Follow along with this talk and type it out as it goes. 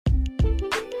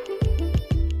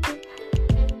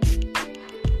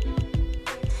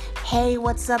Hey,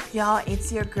 what's up, y'all?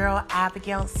 It's your girl,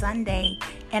 Abigail Sunday.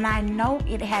 And I know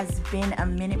it has been a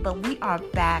minute, but we are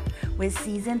back with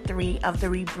season 3 of the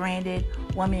Rebranded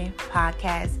Woman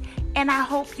podcast. And I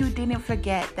hope you didn't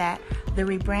forget that the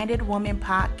Rebranded Woman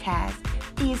podcast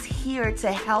is here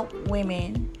to help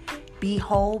women be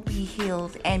whole, be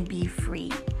healed, and be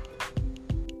free.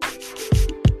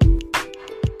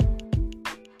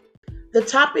 The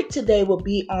topic today will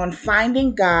be on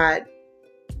finding God.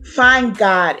 Find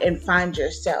God and find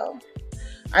yourself.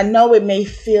 I know it may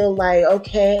feel like,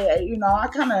 okay, I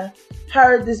kind of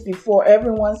heard this before.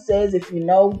 Everyone says if you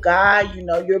know God,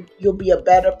 you'll be a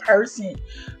better person.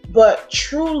 But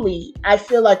truly, I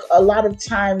feel like a lot of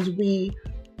times we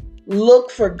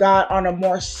look for God on a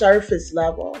more surface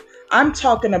level. I'm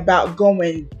talking about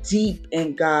going deep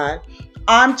in God.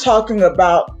 I'm talking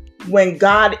about when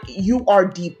God, you are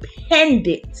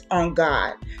dependent on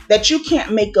God, that you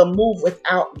can't make a move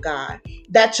without God,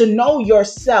 that to know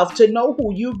yourself, to know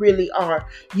who you really are,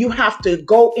 you have to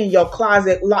go in your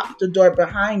closet, lock the door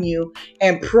behind you,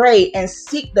 and pray and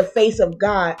seek the face of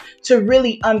God to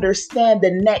really understand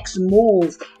the next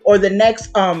move or the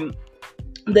next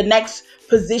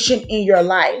position in your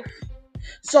life.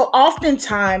 So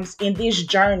oftentimes in this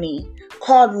journey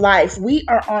called life, we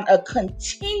are on a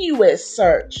continuous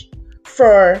search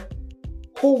for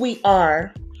who we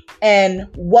are and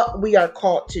what we are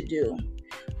called to do.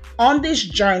 On this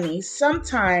journey,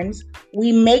 sometimes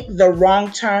we make the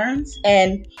wrong turns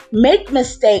and make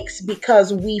mistakes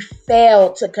because we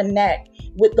fail to connect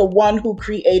with the one who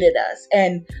created us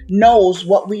and knows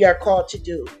what we are called to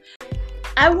do.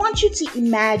 I want you to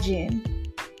imagine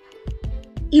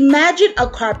a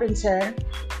carpenter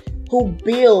who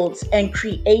builds and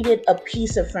created a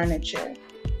piece of furniture.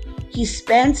 He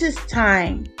spends his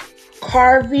time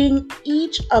carving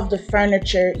each of the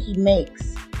furniture he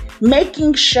makes,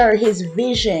 making sure his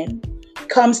vision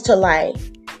comes to life.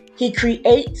 He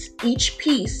creates each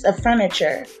piece of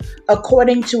furniture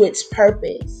according to its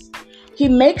purpose. He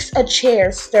makes a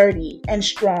chair sturdy and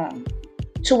strong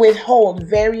to withhold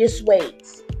various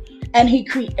weights, and he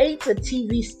creates a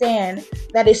TV stand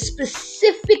that is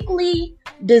specifically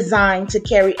designed to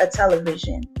carry a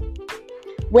television.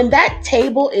 When that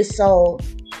table is sold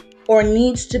or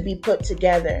needs to be put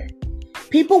together,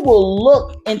 people will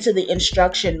look into the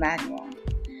instruction manual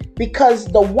because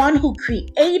the one who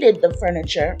created the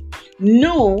furniture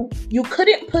knew you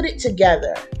couldn't put it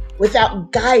together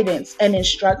without guidance and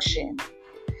instruction.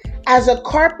 As a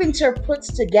carpenter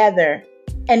puts together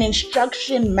an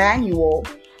instruction manual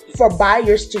for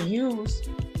buyers to use,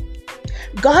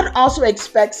 God also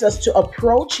expects us to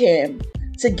approach Him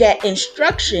to get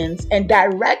instructions and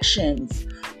directions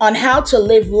on how to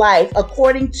live life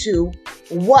according to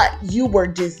what you were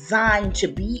designed to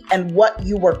be and what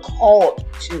you were called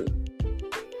to.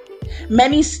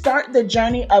 Many start the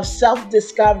journey of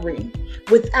self-discovery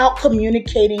without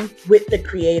communicating with the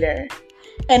Creator,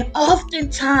 and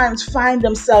oftentimes find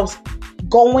themselves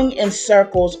going in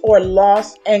circles or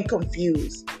lost and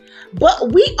confused.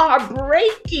 But we are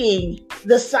breaking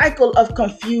the cycle of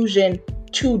confusion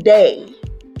today,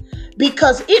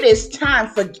 because it is time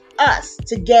for us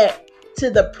to get to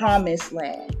the promised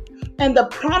land. And the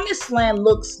promised land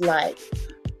looks like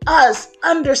us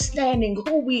understanding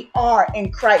who we are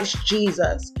in Christ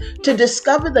Jesus, to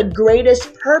discover the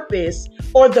greatest purpose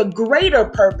or the greater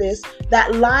purpose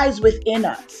that lies within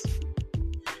us.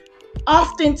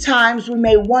 Oftentimes we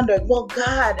may wonder, well,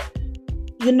 God,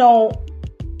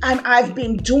 I've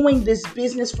been doing this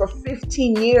business for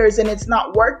 15 years and it's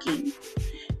not working.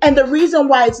 And the reason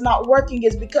why it's not working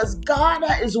is because God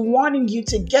is wanting you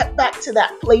to get back to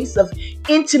that place of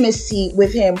intimacy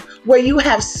with Him, where you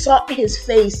have sought His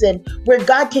face and where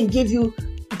God can give you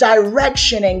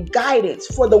direction and guidance.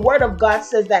 For the Word of God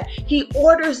says that He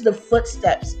orders the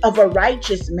footsteps of a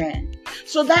righteous man.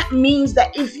 So that means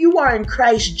that if you are in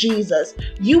Christ Jesus,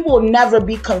 you will never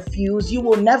be confused. You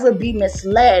will never be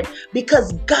misled,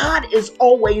 because God is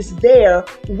always there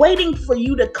waiting for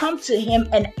you to come to Him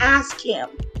and ask Him.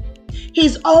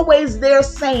 He's always there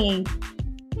saying,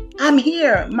 I'm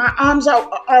here. My arms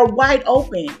are wide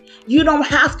open. You don't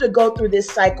have to go through this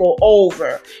cycle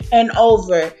over and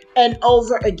over and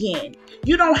over again.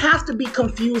 You don't have to be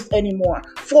confused anymore,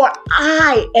 for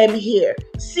I am here.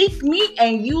 Seek me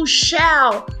and you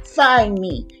shall find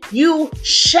me. You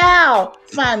shall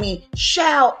find me.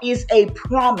 Shall is a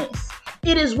promise.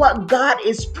 It is what God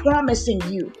is promising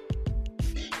you.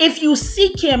 If you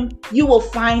seek Him, you will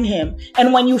find Him.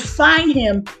 And when you find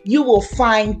Him, you will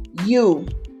find you.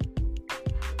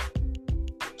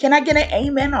 Can I get an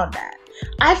amen on that?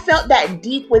 I felt that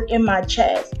deep within my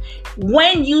chest.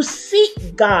 When you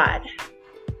seek God,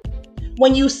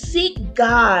 When you seek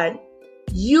God,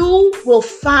 you will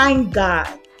find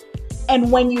God.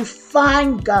 And when you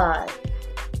find God,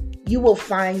 you will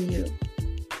find you.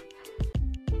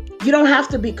 You don't have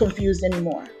to be confused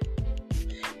anymore.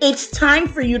 It's time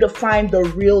for you to find the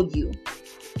real you.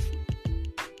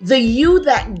 The you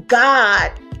that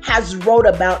God has wrote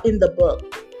about in the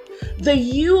book. The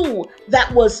you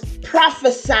that was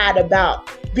prophesied about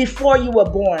before you were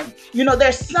born. You know,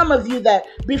 there's some of you that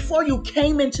before you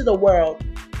came into the world,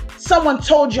 someone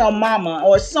told your mama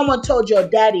or someone told your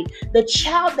daddy, the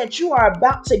child that you are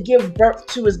about to give birth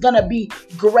to is going to be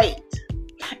great.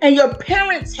 And your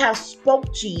parents have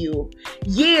spoke to you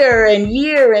year and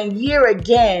year and year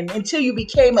again until you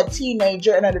became a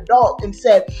teenager and an adult and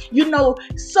said, you know,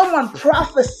 someone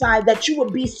prophesied that you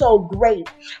would be so great.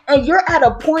 And you're at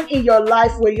a point in your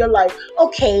life where you're like,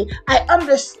 okay, I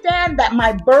understand that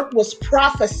my birth was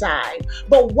prophesied,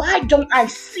 but why don't I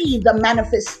see the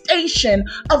manifestation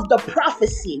of the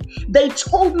prophecy? They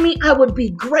told me I would be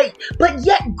great, but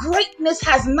yet greatness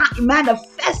has not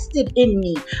manifested in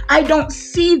me. I don't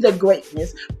see the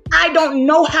greatness. I don't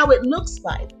know how it looks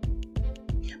like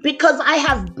because I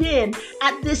have been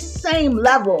at this same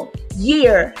level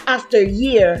year after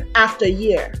year after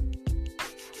year.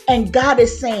 And God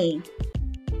is saying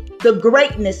the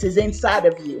greatness is inside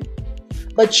of you,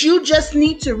 but you just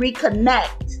need to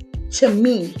reconnect to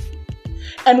me.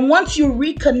 And once you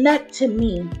reconnect to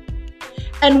me,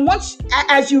 and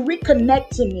as you reconnect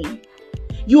to me,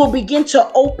 you will begin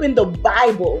to open the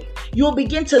Bible. You will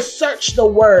begin to search the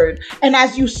word. And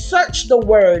as you search the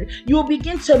word, you will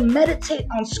begin to meditate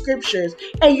on scriptures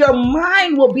and your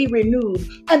mind will be renewed.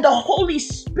 And the Holy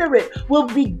Spirit will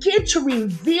begin to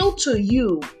reveal to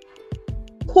you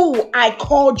who I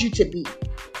called you to be.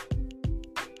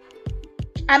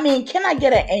 I mean, can I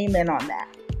get an amen on that?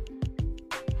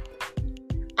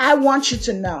 I want you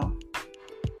to know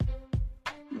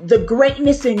the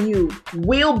greatness in you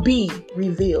will be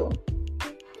revealed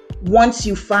once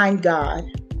you find God.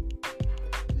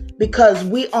 Because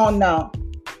we all know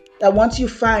that once you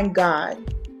find God,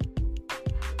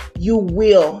 you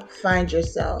will find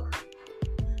yourself.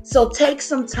 So take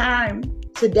some time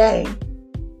today.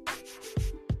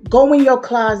 Go in your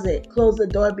closet, close the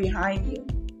door behind you,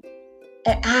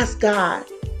 and ask God,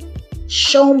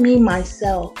 show me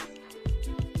myself.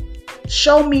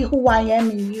 Show me who I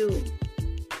am in you.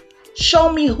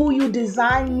 Show me who you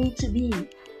designed me to be.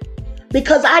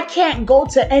 Because I can't go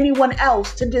to anyone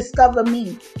else to discover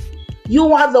me.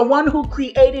 You are the one who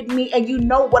created me and you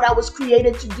know what I was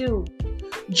created to do.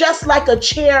 Just like a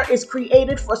chair is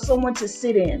created for someone to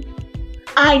sit in.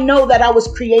 I know that I was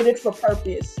created for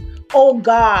purpose. Oh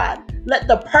God, let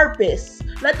the purpose,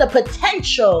 let the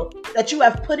potential that you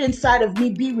have put inside of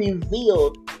me be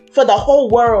revealed for the whole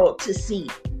world to see.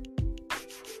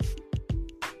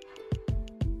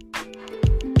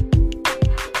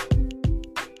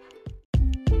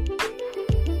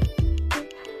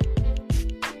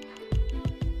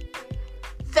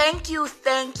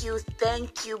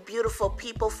 Thank you, beautiful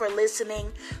people, for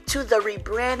listening to the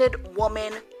Rebranded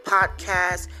Woman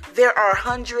podcast. There are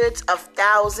hundreds of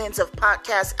thousands of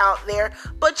podcasts out there,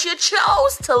 but you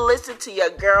chose to listen to your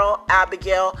girl,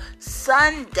 Abigail,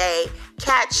 Sunday.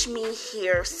 Catch me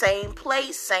here, same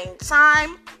place, same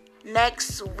time,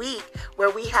 next week, where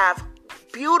we have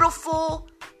beautiful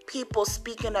people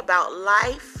speaking about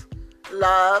life,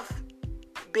 love,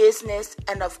 business,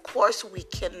 and of course, we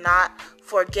cannot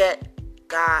forget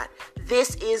God.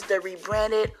 This is the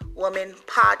Rebranded Woman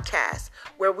podcast,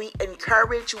 where we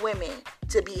encourage women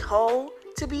to be whole,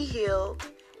 to be healed,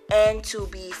 and to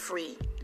be free.